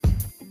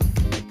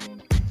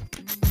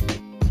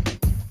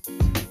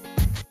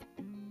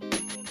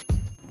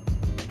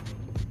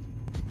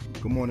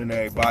Good morning,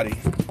 everybody.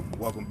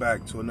 Welcome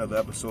back to another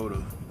episode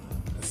of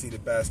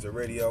Conceited Bastard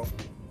Radio.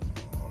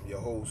 I'm your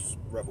host,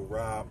 Rebel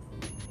Rob.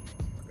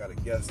 I got a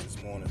guest this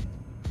morning,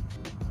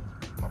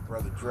 my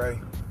brother Dre.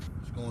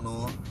 What's going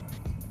on?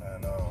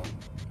 And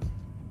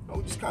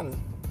we're just kind of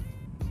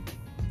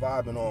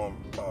vibing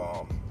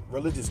on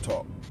religious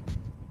talk.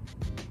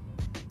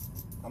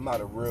 I'm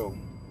not a real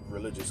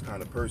religious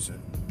kind of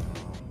person.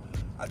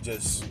 I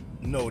just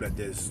know that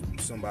there's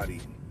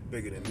somebody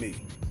bigger than me.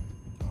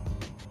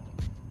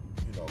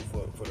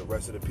 For the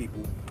rest of the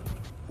people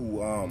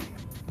who, I'm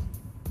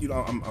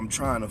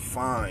trying to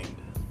find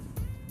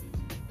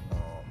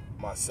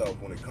myself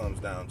when it comes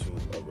down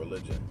to a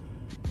religion,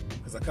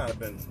 because I kind of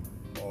been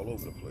all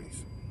over the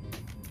place.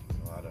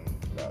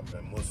 I've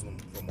been Muslim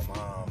from my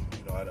mom.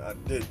 I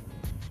did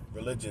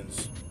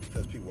religions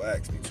because people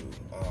asked me to.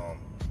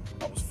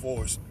 I was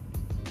forced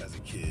as a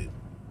kid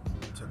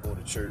to go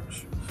to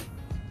church.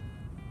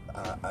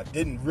 I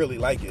didn't really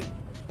like it,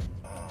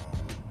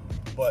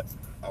 but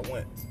I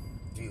went.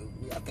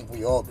 I think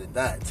we all did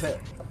that too.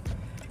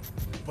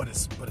 But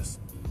it's.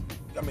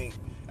 I mean,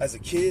 as a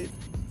kid,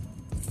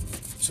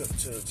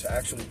 to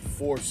actually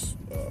force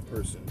a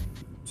person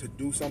to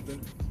do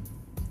something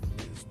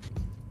is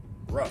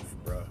rough,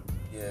 bruh.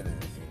 Yeah, it is.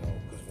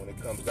 Because when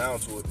it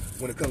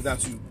comes down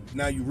to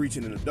now you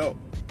reaching an adult,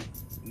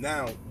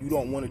 now you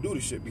don't want to do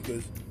the shit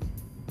because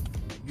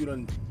you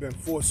done been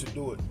forced to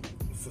do it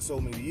for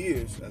so many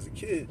years as a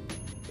kid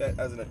that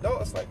as an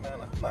adult it's like, man,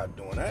 I'm not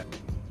doing that.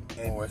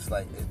 Or it's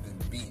like it's been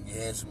beating your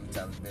head so many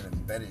times, it's been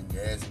embedded in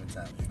your head so many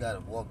times. You gotta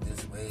walk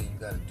this way, you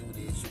gotta do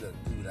this, you gotta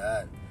do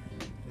that.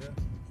 Yeah.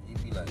 You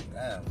be like,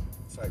 damn.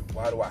 It's like,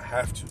 why do I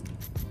have to?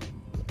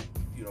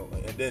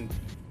 And then,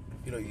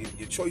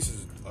 your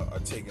choices are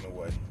taken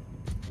away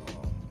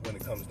when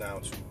it comes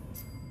down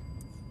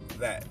to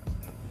that.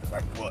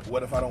 Like,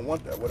 what if I don't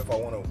want that? What if I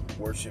want to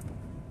worship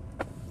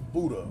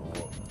Buddha?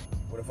 Or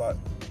what if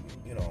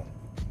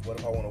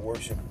I want to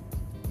worship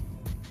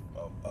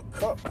a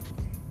cup?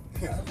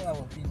 That's why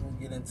when people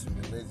get into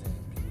religion,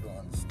 people don't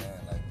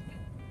understand. Like,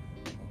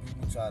 when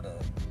people try to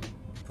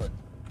put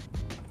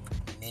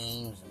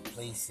names and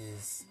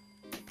places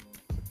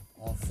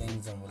on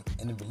things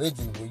in a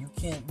religion where you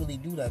can't really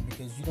do that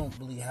because you don't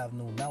really have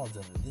no knowledge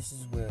of it. This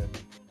is where,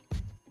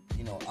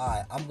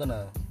 I'm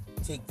gonna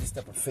take this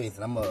step of faith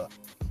and I'm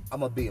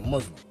gonna be a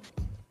Muslim,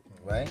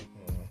 right?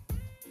 Mm-hmm.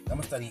 I'm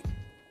gonna study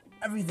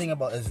everything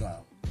about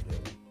Islam. Yeah.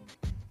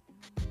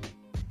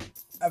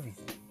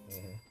 Everything.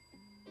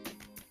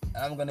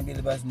 And I'm gonna be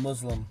the best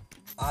Muslim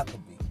I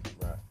could be.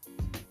 Right.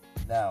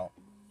 Now,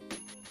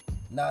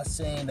 not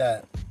saying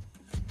that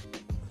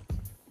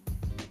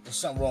there's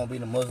something wrong with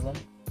being a Muslim.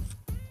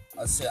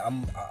 I say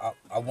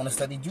I want to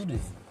study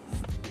Judaism.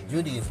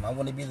 I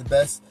want to be the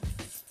best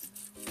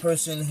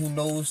person who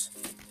knows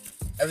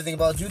everything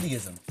about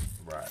Judaism.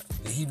 Right.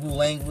 The Hebrew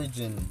language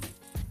and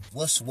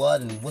what's what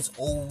and what's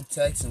old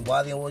text and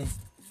why they always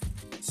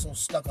so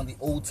stuck on the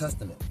Old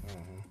Testament.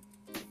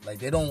 Mm-hmm. Like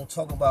they don't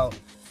talk about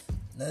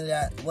none of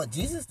that. What,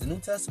 Jesus? The New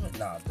Testament?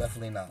 Nah,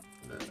 definitely not.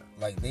 Yeah.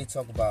 Like, they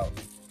talk about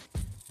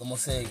the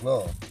Mosaic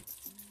law.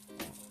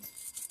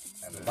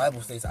 And the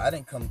Bible states, I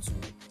didn't come to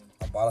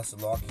abolish the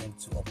law, I came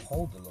to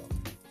uphold the law.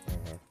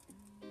 Mm-hmm.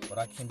 But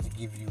I came to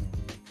give you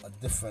a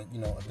different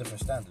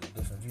standard, a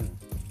different view.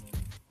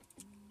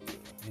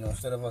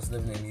 Instead of us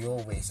living in the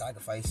old way,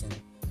 sacrificing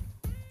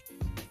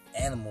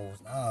animals,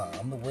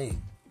 I'm the way.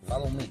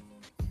 Follow me.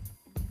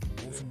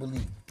 Those who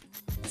believe.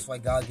 That's why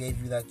God gave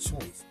you that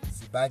choice.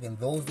 See, back in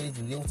those days,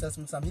 in the Old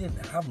Testament time, you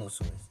didn't have no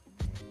choice.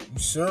 You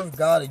served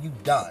God and you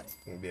died.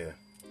 Yeah.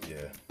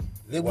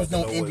 There was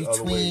no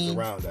in-between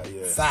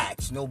yeah.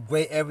 facts, no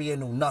gray area,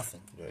 no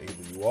nothing. Yeah,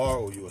 either you are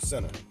or you're a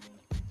sinner.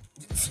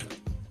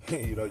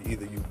 Either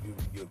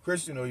you're a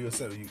Christian or you're a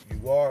sinner.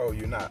 You are or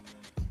you're not.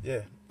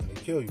 Yeah, and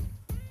they kill you.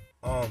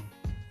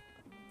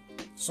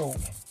 So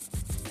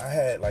I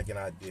had like an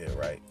idea,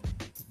 right?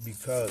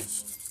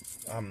 Because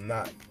I'm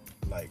not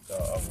like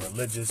a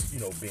religious,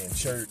 being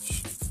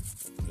church.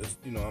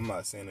 I'm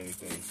not saying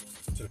anything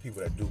to the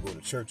people that do go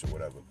to church or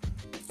whatever.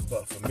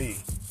 But for me,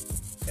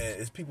 and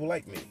it's people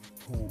like me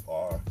who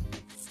are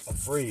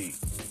afraid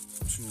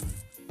to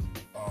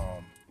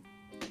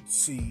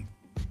see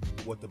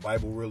what the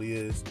Bible really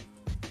is,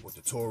 what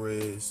the Torah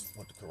is,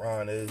 what the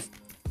Quran is,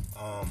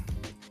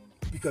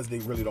 because they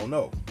really don't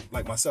know.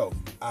 Like myself,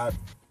 I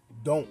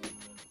don't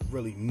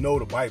really know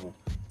the Bible.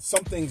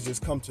 Some things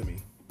just come to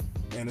me,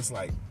 and it's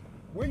like,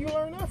 where you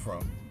learn that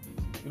from?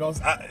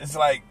 It's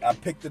like I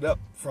picked it up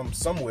from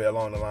somewhere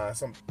along the line.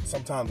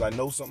 Sometimes I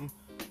know something,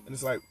 and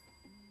it's like,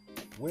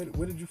 where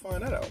did you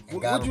find that out?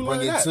 Where'd you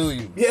learn that? To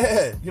you.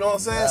 Yeah, you know what I'm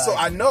saying? Right. So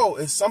I know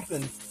it's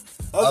something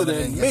other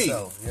than me.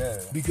 Yourself. Yeah.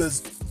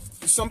 Because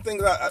some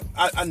things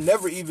I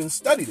never even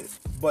studied it.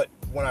 But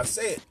when I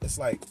say it, it's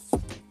like,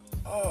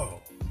 oh,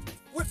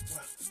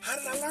 how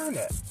did I learn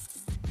that?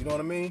 You know what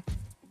I mean?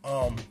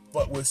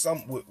 But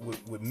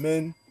with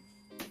men,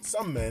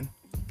 some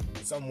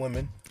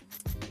women,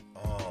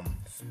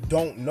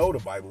 don't know the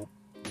Bible,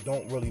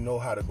 don't really know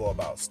how to go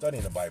about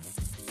studying the Bible.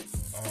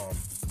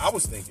 I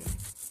was thinking,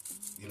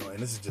 and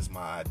this is just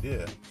my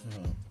idea,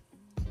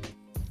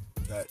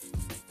 that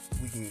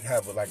we can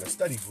have a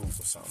study group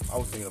or something. I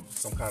was thinking of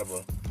some kind of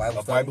a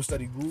Bible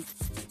study group,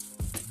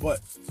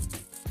 but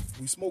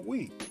we smoke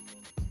weed.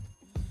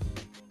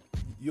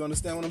 You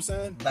understand what I'm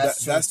saying?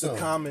 That's the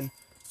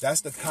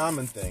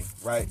common thing,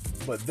 right?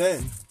 But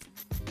then,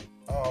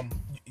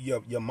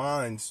 your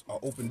minds are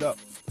opened up,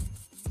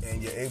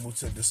 and you're able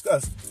to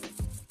discuss.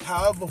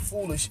 However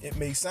foolish it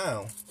may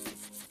sound,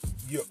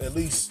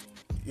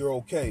 you're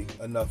okay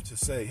enough to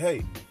say,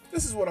 "Hey,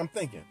 this is what I'm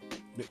thinking."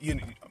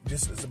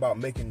 It's about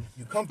making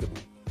you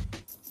comfortable.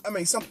 I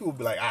mean, some people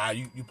be like,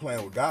 you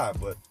playing with God,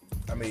 but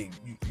I mean,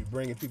 you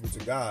bringing people to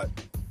God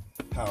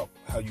how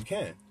you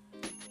can.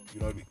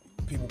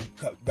 People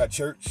got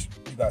church,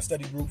 you got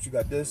study groups, you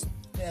got this.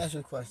 Let me ask you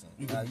a question.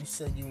 You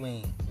said you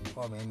ain't,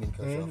 pardon me, I mean,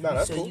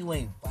 you said cool. You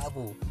ain't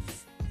Bible.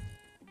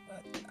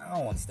 I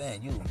don't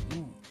understand. You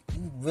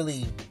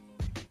really,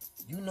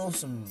 know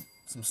some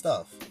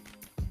stuff.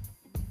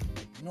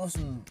 You know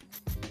some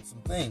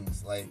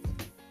things. Like,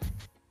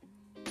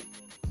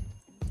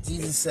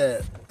 Jesus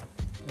said,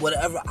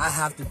 whatever I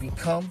have to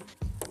become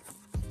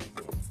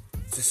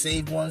to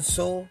save one's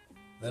soul,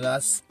 then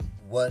that's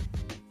what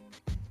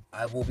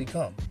I will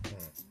become.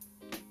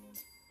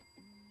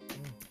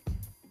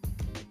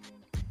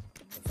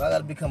 If I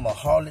gotta become a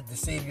harlot to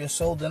save your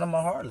soul, then I'm a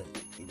harlot.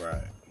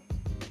 Right.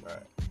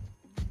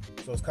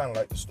 So it's kind of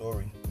like the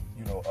story,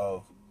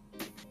 of,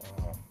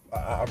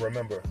 I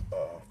remember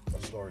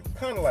a story,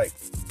 kind of like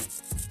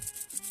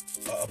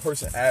a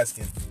person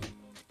asking,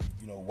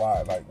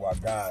 why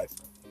God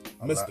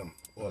missed him,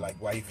 or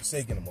why he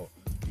forsaken him, or,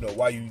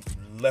 why you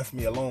left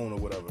me alone, or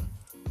whatever.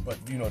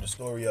 But, the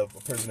story of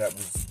a person that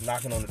was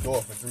knocking on the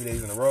door for 3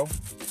 days in a row,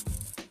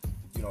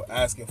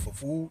 asking for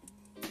food,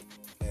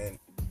 and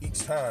each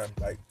time,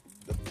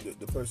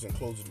 the person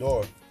closed the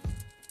door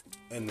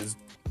in this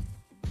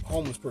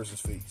homeless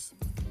person's face.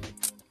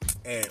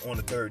 And on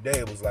the third day,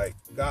 it was like,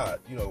 God,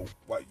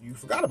 why you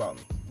forgot about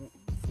me?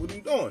 What are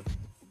you doing?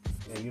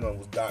 And, it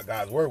was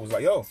God's word was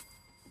like, yo,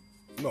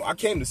 I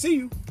came to see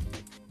you,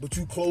 but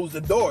you closed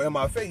the door in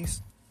my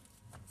face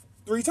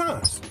 3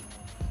 times.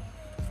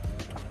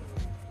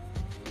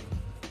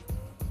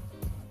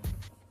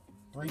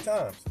 3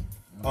 times.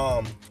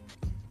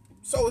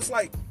 So it's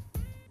like,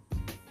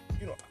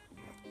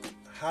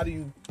 how do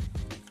you,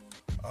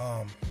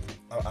 I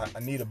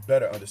need a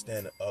better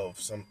understanding of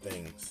some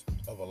things,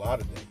 of a lot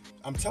of things.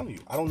 I'm telling you,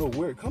 I don't know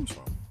where it comes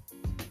from.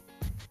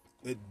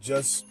 It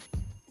just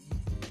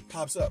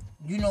pops up.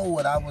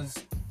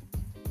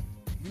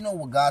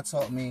 What God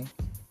taught me,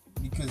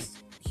 because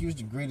here's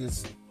the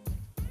greatest,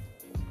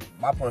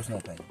 my personal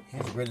opinion,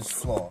 here's the greatest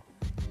flaw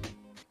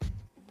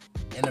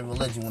in a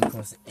religion when it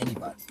comes to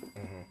anybody,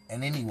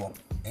 in any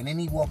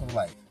walk of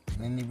life,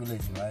 in any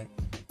religion, right?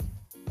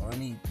 Or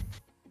any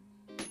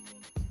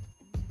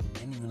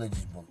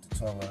religious book, the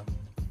Torah,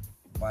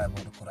 the Bible,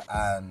 the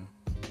Quran,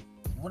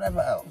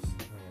 whatever else.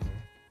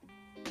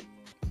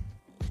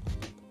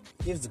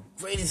 Here's the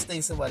greatest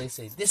thing somebody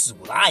say, this is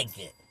what I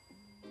get.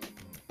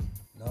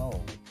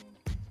 No,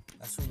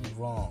 that's where you're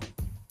wrong,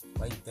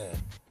 right there.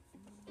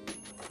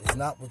 It's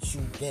not what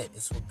you get,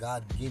 it's what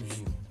God gives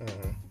you.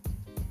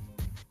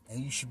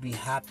 And you should be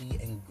happy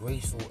and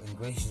graceful and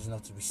gracious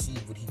enough to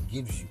receive what he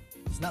gives you.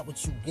 It's not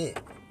what you get,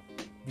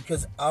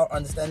 because our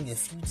understanding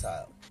is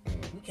futile.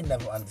 We can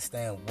never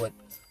understand what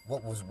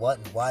was what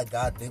and why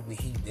God did what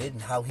he did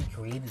and how he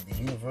created the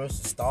universe,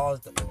 the stars,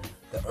 the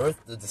earth,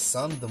 the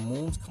sun, the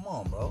moons. Come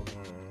on, bro.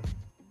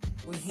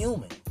 We're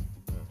human.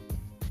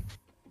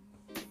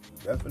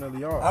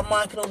 Definitely are. Our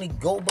mind can only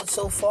go but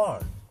so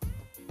far.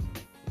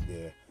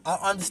 Yeah. Our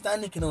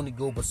understanding can only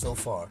go but so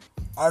far.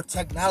 Our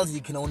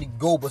technology can only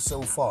go but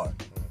so far.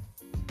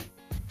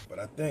 But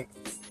I think,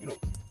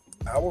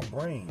 our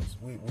brains,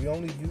 we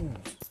only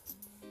use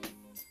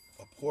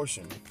a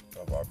portion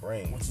of our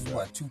brain. Which is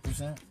what,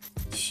 2%?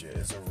 Shit,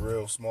 it's a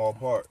real small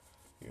part.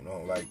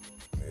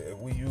 If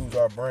we use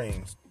our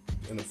brains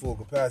in the full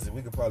capacity,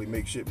 we could probably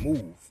make shit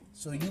move.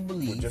 So you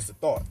believe with just a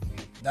thought.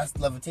 That's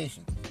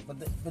levitation. But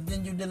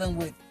then you're dealing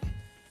with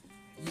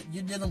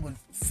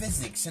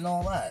physics and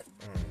all that.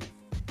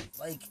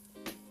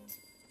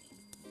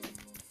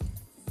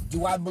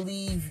 Do I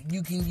believe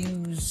you can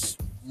use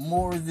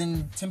more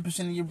than 10%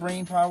 of your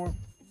brain power?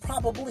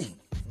 Probably.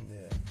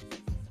 Yeah.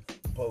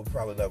 But we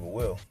probably never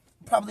will.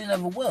 Probably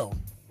never will.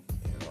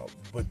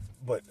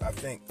 But I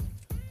think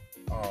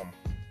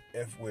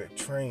if we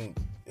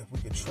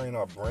could train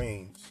our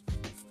brains,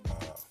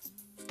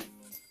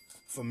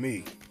 for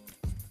me,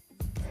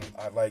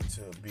 I'd like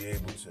to be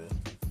able to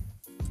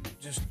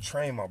just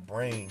train my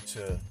brain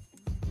to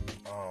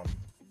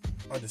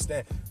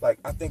understand.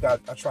 I think I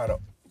try to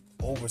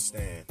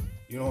overstand.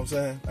 You know what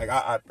I'm saying?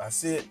 I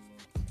see it,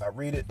 I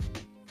read it,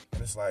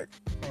 and it's like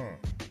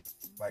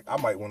I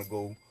might want to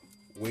go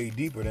way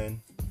deeper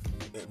than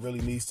it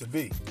really needs to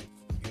be.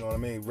 You know what I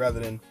mean?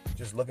 Rather than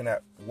just looking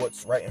at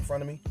what's right in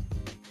front of me.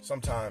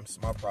 Sometimes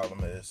my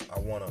problem is I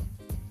want to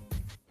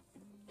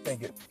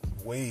think it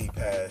way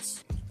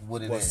past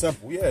what it Well, is.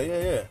 simple.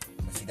 Yeah.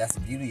 But see, that's the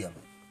beauty of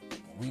it.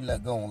 When we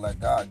let go and let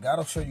God. God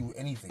will show you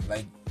anything.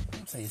 Like, let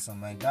me tell you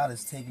something, man. God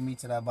has taken me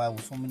to that Bible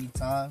so many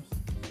times.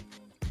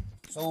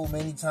 So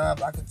many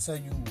times. I could tell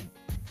you.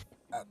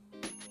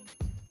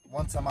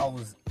 One time I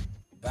was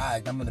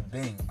bagged. I'm in a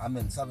Bing. I'm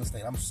in Southern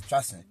State. I'm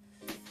stressing.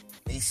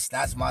 They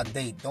snatched my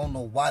date. Don't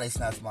know why they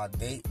snatched my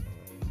date.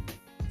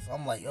 So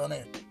I'm like, yo,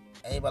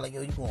 everybody like,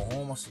 yo, you going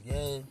home? I said,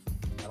 yeah.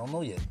 I don't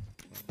know yet.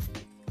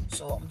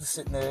 So I'm just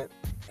sitting there,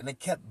 and it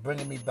kept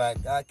bringing me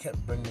back. God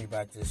kept bringing me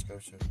back to the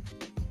scripture.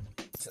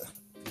 To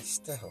be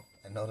still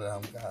and know that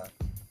I'm God.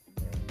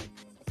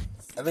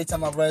 Every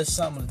time I read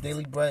something, the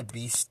daily bread,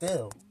 be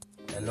still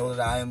and know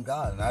that I am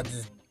God. And I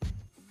just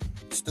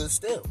stood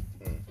still.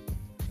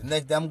 The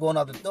next day I'm going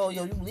out the door.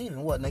 Yo, you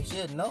leaving? What, next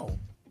year? No.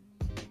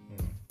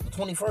 The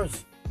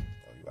 21st. Oh,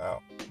 you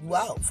out. You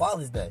out.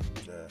 Father's Day.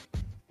 Yeah.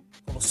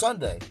 On a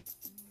Sunday.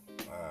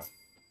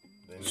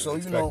 So,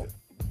 you know,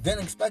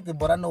 didn't expect it,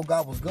 but I know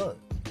God was good.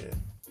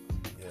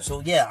 Yeah.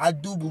 So, yeah, I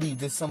do believe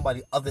there's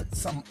something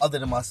other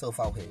than myself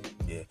out here.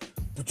 Yeah.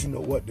 But you know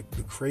what?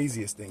 The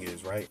craziest thing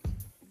is, right,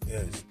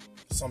 is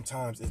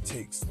sometimes it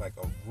takes like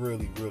a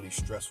really, really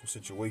stressful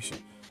situation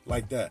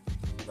like that,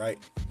 right?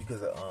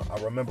 Because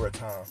I remember a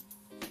time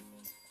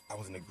I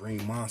was in a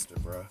Green Monster,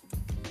 bruh.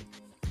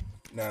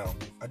 Now,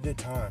 I did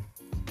time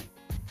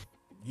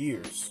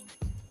years,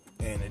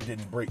 and it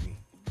didn't break me.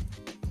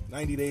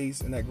 90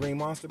 days in that Green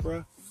Monster,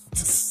 bruh,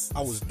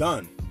 I was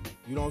done.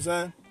 You know what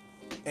I'm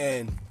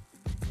saying?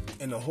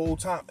 And the whole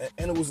time,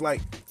 and it was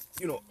like,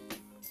 you know,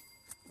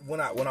 when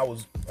I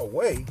was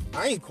away,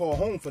 I ain't call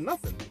home for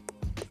nothing.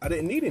 I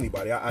didn't need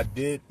anybody. I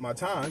did my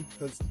time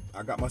because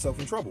I got myself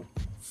in trouble.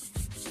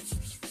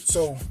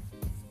 So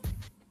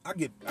I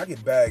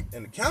get bagged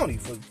in the county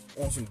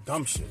on some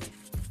dumb shit.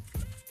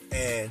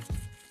 And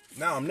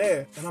now I'm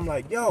there, and I'm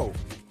like, yo,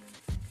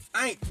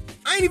 I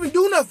ain't even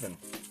do nothing.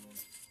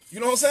 You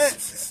know what I'm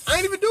saying? I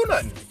ain't even do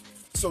nothing.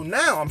 So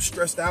now I'm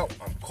stressed out.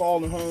 I'm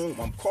calling home.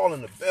 I'm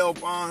calling the bail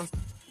bonds.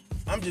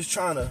 I'm just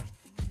trying to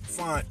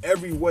find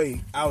every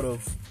way out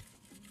of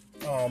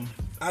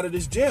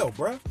this jail,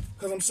 bruh.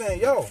 Because I'm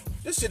saying, yo,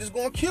 this shit is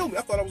going to kill me.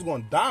 I thought I was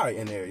going to die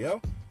in there,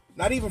 yo.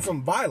 Not even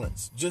from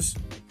violence. Just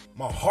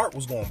my heart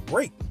was going to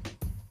break.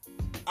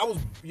 I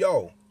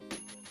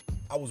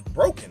was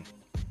broken.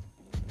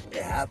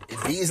 Yeah,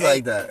 it is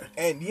like that.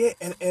 And yeah,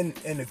 and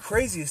the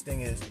craziest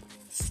thing is,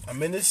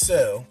 I'm in this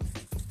cell,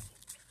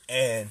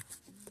 and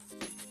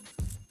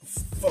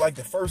for like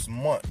the first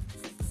month,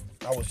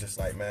 I was just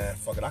like, man,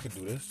 fuck it, I could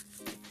do this.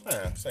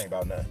 Man, this ain't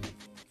about nothing.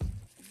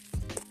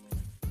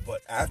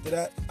 But after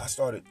that, I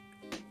started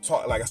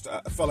talking, like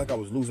I felt like I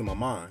was losing my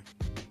mind,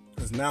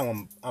 because now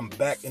I'm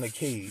back in a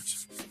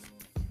cage,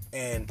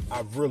 and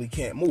I really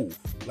can't move.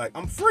 Like,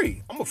 I'm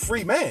free. I'm a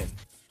free man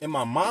in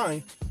my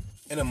mind,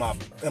 and in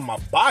my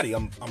body.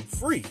 I'm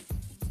free.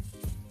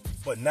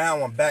 But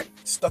now I'm back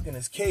stuck in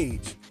this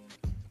cage,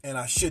 and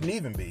I shouldn't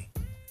even be.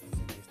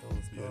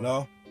 You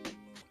know?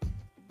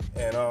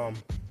 And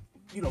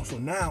you know, so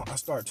now I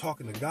start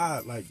talking to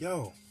God like,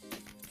 yo.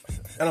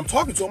 And I'm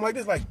talking to him like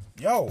this, like,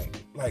 yo,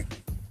 like,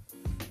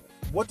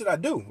 what did I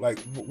do? Like,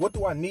 what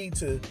do I need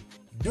to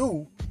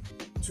do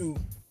to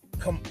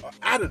come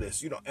out of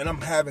this? You know, and I'm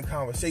having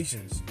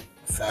conversations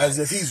as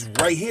if he's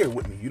right here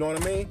with me. You know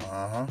what I mean?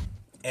 Uh-huh.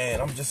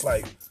 And I'm just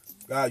like,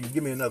 God, you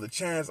give me another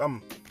chance.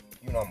 I'm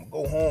gonna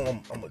go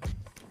home. I'm gonna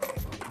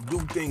do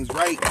things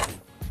right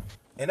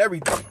and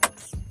everything.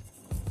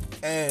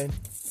 And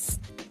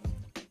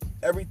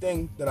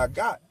everything that I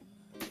got,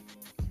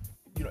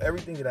 you know,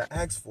 everything that I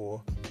asked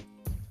for,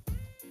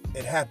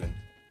 it happened.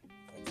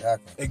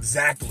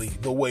 Exactly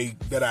the way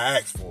that I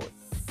asked for it.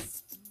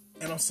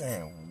 And I'm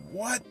saying,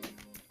 what?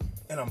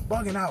 And I'm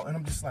bugging out, and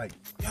I'm just like,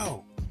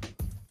 yo.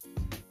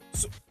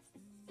 So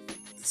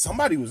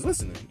somebody was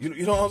listening.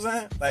 You know what I'm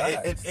saying?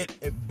 Like,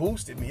 it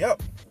boosted me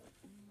up.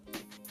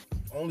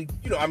 Only,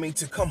 you know, I mean,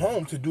 to come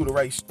home to do the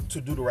right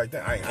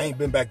thing. I ain't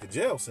been back to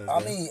jail since then.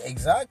 I mean,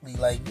 exactly.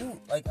 Like,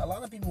 a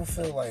lot of people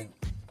feel like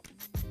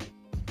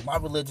my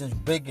religion's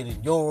bigger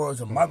than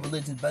yours, or my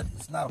religion's better.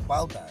 It's not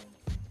about that.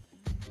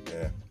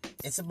 Yeah.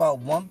 It's about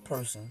one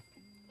person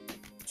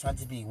trying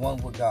to be one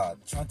with God,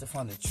 trying to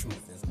find the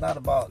truth. It's not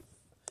about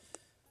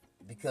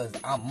because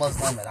I'm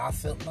Muslim and I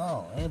feel,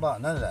 no, it ain't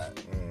about none of that.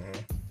 Mm-hmm.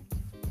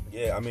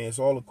 Yeah, I mean, it's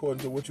all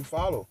according to what you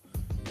follow.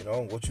 You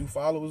know, what you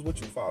follow is what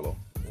you follow.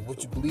 And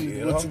what you believe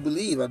is what you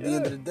believe. At the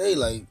end of the day,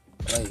 like,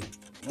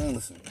 man,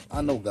 listen,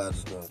 I know God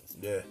is good.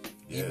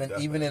 Yeah.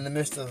 Even in the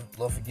midst of,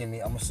 Lord forgive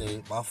me, I'm gonna say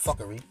it, my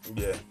fuckery.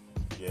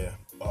 Yeah.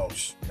 Oh,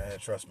 man,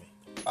 trust me.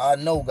 I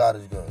know God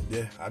is good.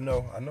 Yeah, I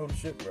know the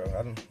shit, bro.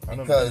 I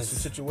know the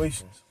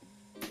situations.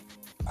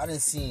 I done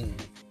seen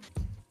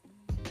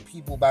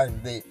people back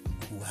in the day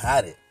who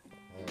had it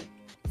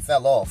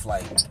fell off,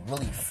 like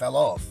really fell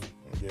off.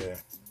 Yeah.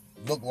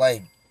 Look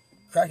like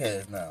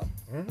crackheads now.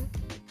 Mm-hmm.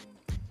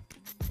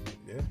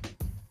 Yeah.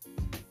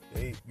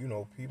 They, you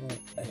know, people.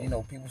 And you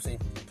know, people say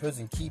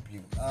prison keep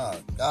you.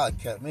 God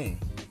kept me.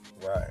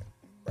 Right.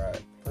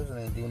 Prison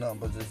ain't do nothing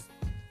but just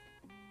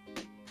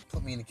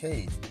put me in a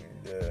cage.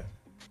 Yeah.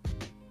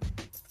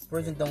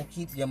 Prison don't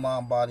keep your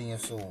mind, body,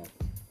 and soul.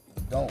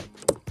 It don't.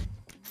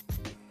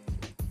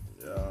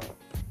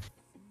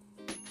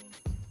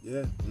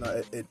 Yeah.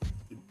 No, it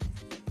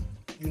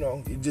you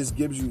know, it just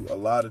gives you a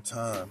lot of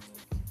time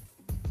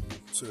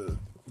to,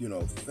 you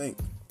know, think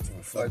To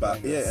reflect about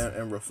on this.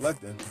 and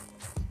reflecting.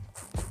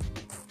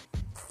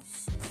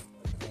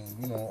 I mean,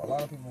 you know, a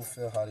lot of people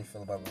feel how they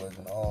feel about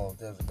religion. Oh,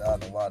 there's a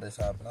God and why this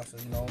happened. I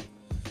said, you know,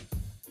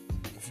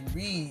 if you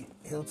read,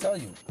 he'll tell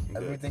you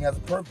everything has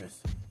a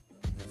purpose.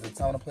 There's a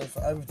time and a place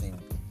for everything.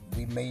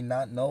 We may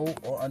not know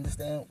or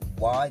understand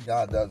why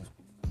God does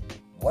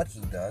what he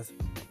does.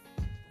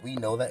 We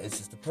know that it's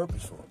just a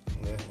purpose for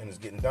it. Yeah, and it's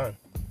getting done.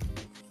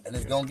 And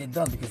it's going to get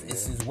done because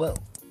it's his will.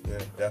 Yeah,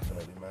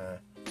 definitely, man.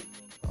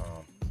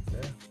 Yeah,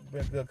 it's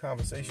been a good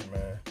conversation,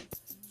 man.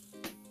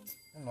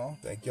 You know,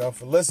 Thank y'all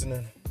for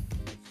listening.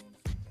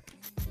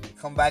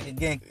 come back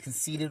again,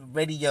 Conceited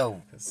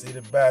Radio.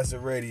 Conceited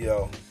Bastard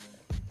Radio.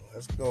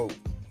 Let's go.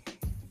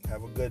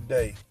 Have a good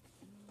day.